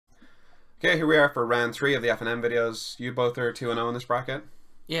Okay, here we are for round 3 of the FNM videos. You both are 2-0 in this bracket.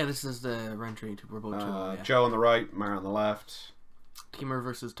 Yeah, this is the round 3. We're both 2-0, yeah. Joe on the right, Mara on the left. Teamer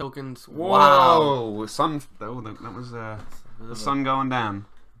versus tokens. Whoa! Wow! Sun. Oh, that was the sun going down.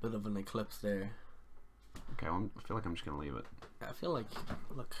 Bit of an eclipse there. Okay, well, I feel like I'm just gonna leave it. I feel like,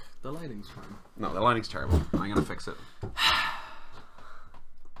 look, the lighting's fine. No, the lighting's terrible. I'm gonna fix it.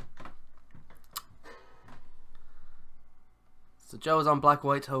 So Joe's on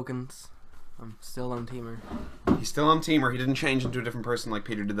black-white tokens. I'm still on teamer. He's still on teamer. He didn't change into a different person like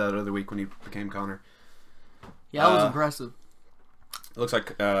Peter did that other week when he became Connor. Yeah, that was impressive. It looks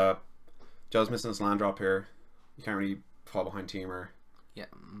like Joe's missing his land drop here. You can't really fall behind teamer. Yeah,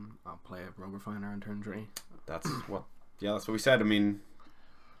 I'll play a Rogue Refiner on turn 3. That's what. Yeah, that's what we said. I mean,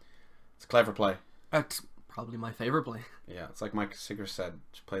 it's a clever play. That's probably my favorite play. Yeah, it's like Mike Sigger said,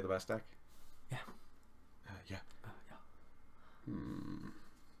 just play the best deck. Yeah. Yeah.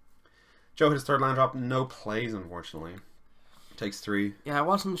 Joe hit his third land drop. No plays, unfortunately. Takes 3. Yeah, I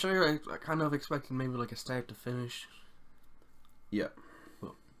wasn't sure. I kind of expected maybe like a start to finish. Yeah.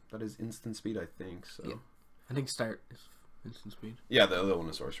 Well, that is instant speed, I think. So. Yeah. I think start is instant speed. Yeah, the other one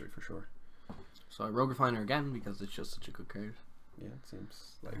is sorcery for sure. So I Rogue Refiner again because it's just such a good card. Yeah, it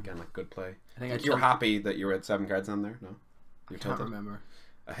seems like again like good play. I think you were happy that you were at 7 cards on there. No, I can't remember.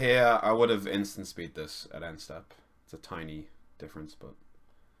 Yeah, I would have instant speed this at end step. It's a tiny difference, but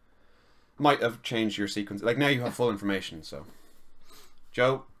might have changed your sequence. Like now you have full information. So,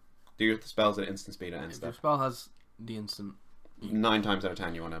 Joe, do your spells at instant speed at end step. Your spell has the instant. 9 times out of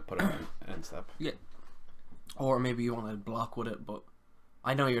 10, you want to put it at end step. Yeah. Or maybe you want to block with it, but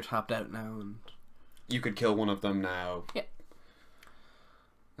I know you're tapped out now, and you could kill one of them now. Yeah.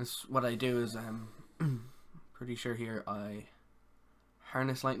 That's what I do is pretty sure here I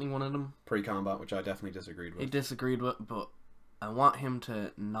harness lightning one of them pre-combat, which I definitely disagreed with. He disagreed with, but I want him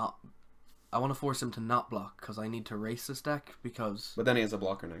to not. I want to force him to not block because I need to race this deck because. But then he has a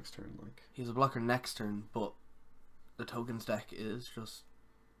blocker next turn, like. He's a blocker next turn, but the tokens deck is just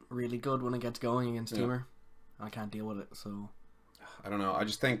really good when it gets going against Teamer. I can't deal with it, so. I don't know. I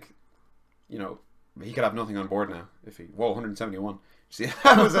just think, you know, he could have nothing on board now if he. Whoa, 171. See,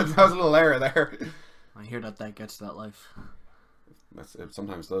 that was a little error there. I hear that gets that life. It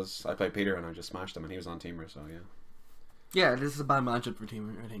sometimes does. I played Peter and I just smashed him, and he was on Teamer, so yeah. Yeah, this is a bad matchup for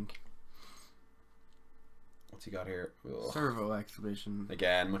Teamer, I think. What's he got here? Ugh. Servo Exhibition.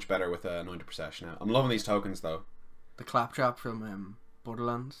 Again, much better with Anointed Procession now. I'm loving these tokens though. The Claptrap from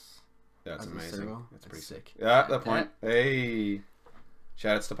Borderlands. Yeah, it's amazing. It's pretty sick. Yeah, Yeah, that point. Hey,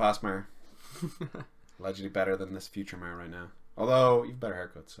 shoutouts to past Mar. Allegedly better than this future Mar right now. Although you've better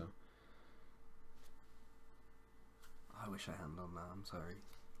haircut, so. I wish I hadn't done that. I'm sorry.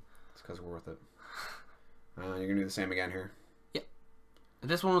 It's because we're worth it. You're gonna do the same again here. Yeah.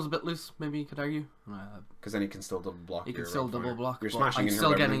 This one was a bit loose. Maybe you could argue. Because then you can still double block. You can still double block. You're smashing. I'm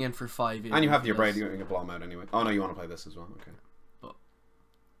still getting in for 5. And you have the Abrade. You can blow them out anyway. Oh no, you want to play this as well. Okay.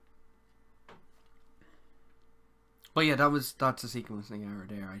 But yeah, that's a sequencing error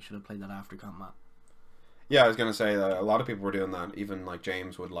there. I should have played that after combat. Yeah, I was gonna say that a lot of people were doing that. Even like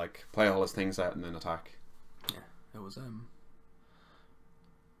James would like play all his things out and then attack. Yeah, it was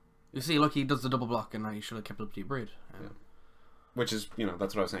You see, look, he does the double block, and I should have kept up the Abrade. Yeah. Which is, you know,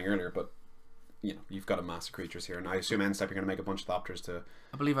 that's what I was saying earlier. But you know, you've got a mass of creatures here, and I assume end step you're gonna make a bunch of Thopters to.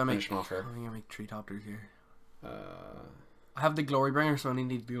 I believe I finish them off here. I think I make 3 Thopters here. I have the Glorybringer, so I only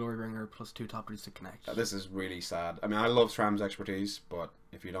need the Glorybringer plus 2 Thopters to connect. This is really sad. I mean, I love SRAM's expertise, but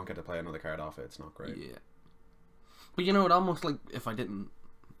if you don't get to play another card off it, it's not great. Yeah. But you know, it almost like if I didn't,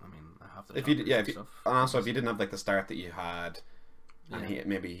 I mean, I have the. If you and also if you didn't have like the start that you had, and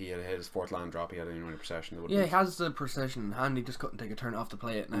maybe he had hit his 4th land drop, he had any procession. Yeah, he has the procession in hand. He just couldn't take a turn off to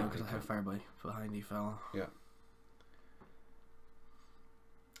play it now because of how far behind he fell. Yeah.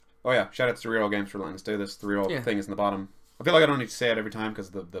 Oh yeah, shout out to ReRoll Games for letting us do this. The ReRoll thing is in the bottom. I feel like I don't need to say it every time because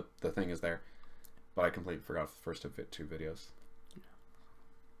the thing is there, but I completely forgot the first 2 videos.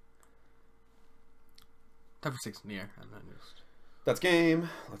 Time for 6 in the air, and then just. That's game.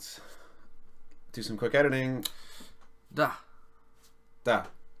 Let's do some quick editing. Da.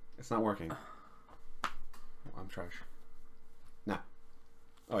 It's not working. Oh, I'm trash. Nah.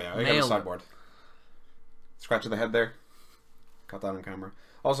 Oh yeah, I got a sideboard. Scratch of the head there. Got that on camera.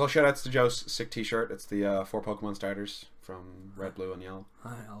 Also, shoutouts to Joe's sick t-shirt. It's the 4 Pokemon starters from red, blue, and yellow.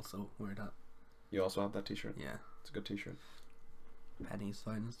 I also wear that. You also have that t-shirt? Yeah. It's a good t-shirt. Penny's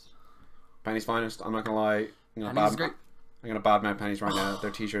finest. Penny's finest. I'm not gonna lie. I'm gonna badmouth Penny's right now. Their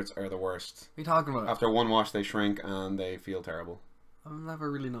t-shirts are the worst. What are you talking about? After one wash, they shrink and they feel terrible. I've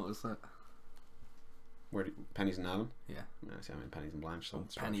never really noticed that. Where pennies and Navan? Yeah. I see. I mean pennies and Blanche. So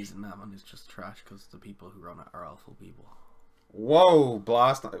pennies and Navan is just trash because the people who run it are awful people. Whoa,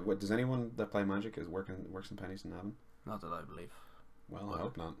 blast! What, does anyone that play Magic works in pennies and Navan? Not that I believe. Well, I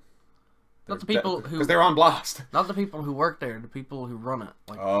hope not. Not the people who, because they're on blast. Not the people who work there. The people who run it.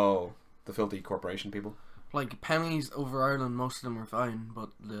 Like, oh, the filthy corporation people. Like pennies over Ireland, most of them are fine, but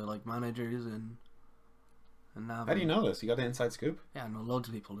the like managers and Navan. How do you know this? You got the inside scoop? Yeah, I know loads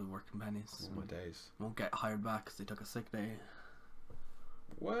of people who work in pennies. Oh my days! Won't get hired back because they took a sick day.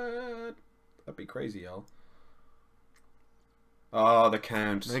 What? That'd be crazy, y'all. Oh, the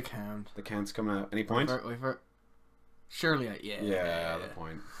count. The count. The count's coming out. Any point? Wait for it. Surely, yeah. Yeah, the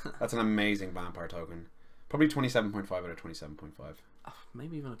point. That's an amazing vampire token. Probably 27.5 out of 27.5.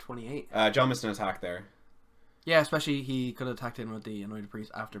 Maybe even a 28. John missed an attack there. Yeah, especially he could have attacked in with the Anointed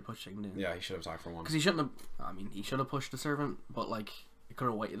Priest after pushing the... Yeah, he should have attacked for one. Because he shouldn't have... I mean, he should have pushed the Servant, but like, he could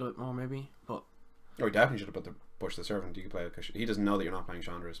have waited a bit more maybe, but... Oh, he definitely should have pushed the Servant. You could play it because he doesn't know that you're not playing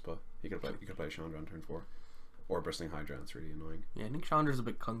Chandra's, but you could play Chandra on turn 4. Or Bristling Hydra, it's really annoying. Yeah, I think Chandra's a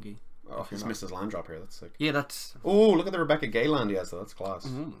bit clunky. Oh, he's missed his land drop here, that's sick. Yeah, that's... Oh, look at the Rebecca Gay land he has, though. That's class.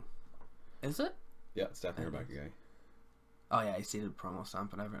 Is it? Yeah, it's definitely Rebecca Gay. Oh yeah, I see the promo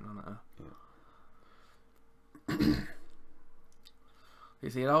stamp and everything on it. Yeah. You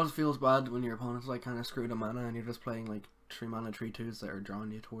see, it always feels bad when your opponent's like kind of screwed on mana and you're just playing like 3 mana 3/2s that are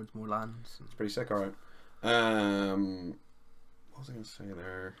drawing you towards more lands. It's pretty sick, alright. What was I going to say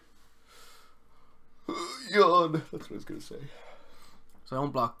there? God, that's what I was going to say. So I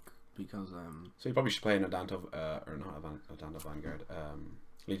don't block because... So you probably should play an Adanta, or not Adanta Vanguard,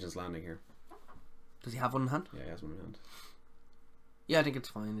 Legion's Landing here. Does he have one in hand? Yeah, he has one in hand. Yeah, I think it's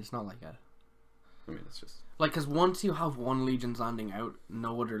fine. It's not like that. I mean, it's just... Like, because once you have one Legion's Landing out,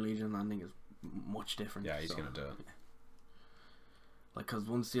 no other Legion Landing is much different. Yeah, he's going to do it. Like, because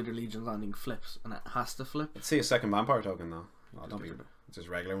once the other Legion's Landing flips, and it has to flip... Let's see a second Vampire token, though. Oh, don't be... It's just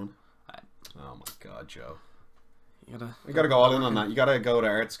a regular one. Oh my god, Joe. You gotta go all in on that. You gotta go to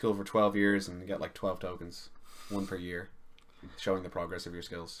art school for 12 years and get like 12 tokens. 1 per year. Showing the progress of your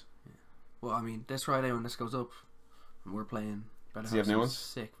skills. Yeah. Well, I mean, this Friday when this goes up, and we're playing... Does he have new ones?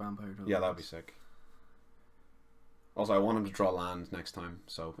 Sick Vampire tokens. Yeah, that'd be sick. Also, I want him to draw land next time,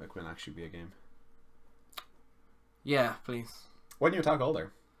 so it will actually be a game. Yeah, please. Why didn't you attack all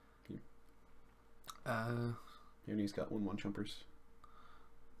there? Here he's got 1/1 chumpers.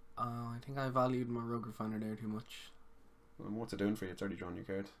 I think I valued my Rogue Refiner there too much. And what's it doing for you? It's already drawn your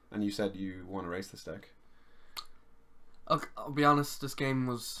card. And you said you want to race this deck. Okay, I'll be honest, this game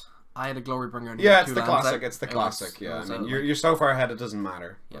was... I had a Glory Bringer. Yeah, it's the classic. It's the classic. Yeah, I mean, you're so far ahead, it doesn't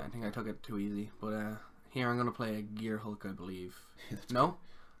matter. Yeah, I think I took it too easy. But here I'm going to play a Gear Hulk, I believe. No?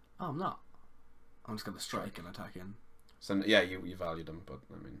 Oh, I'm not. I'm just going to strike and attack in. So, yeah, you valued them, but,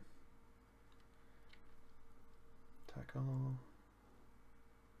 I mean... Tackle...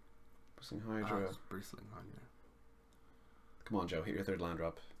 Bristling Hydra. Bristling Hydra. Come on, Joe, hit your 3rd land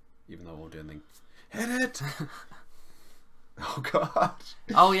drop. Even though it won't do anything. Hit it! Oh, God.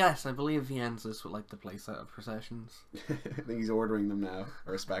 Oh, yes, I believe he ends this with, like, the playset of Processions. I think he's ordering them now. I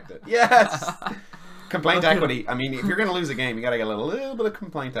respect it. Yes! Complaint equity. I mean, if you're going to lose a game, you got to get a little bit of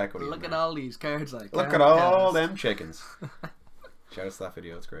complaint equity. Look at all these cards. Look at all them chickens. Shout out to that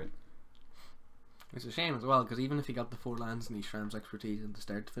video, it's great. It's a shame as well, because even if he got the 4 lands and he Shram's expertise in the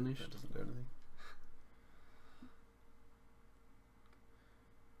start to finish, that doesn't do anything.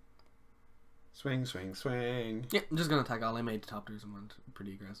 Swing, swing, swing. Yeah, I'm just going to attack all. I made Topters and went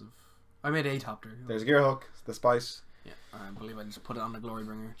pretty aggressive. I made a Topter. There's Gear Hook, the Spice. Yeah, I believe I just put it on the Glory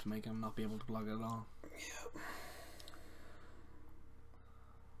Bringer to make him not be able to block it at all.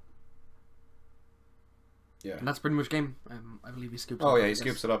 Yeah. And that's pretty much game. I believe he scoops it Oh up, yeah, he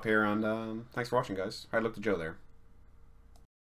scoops it up here, and thanks for watching, guys. Hard luck to Joe there.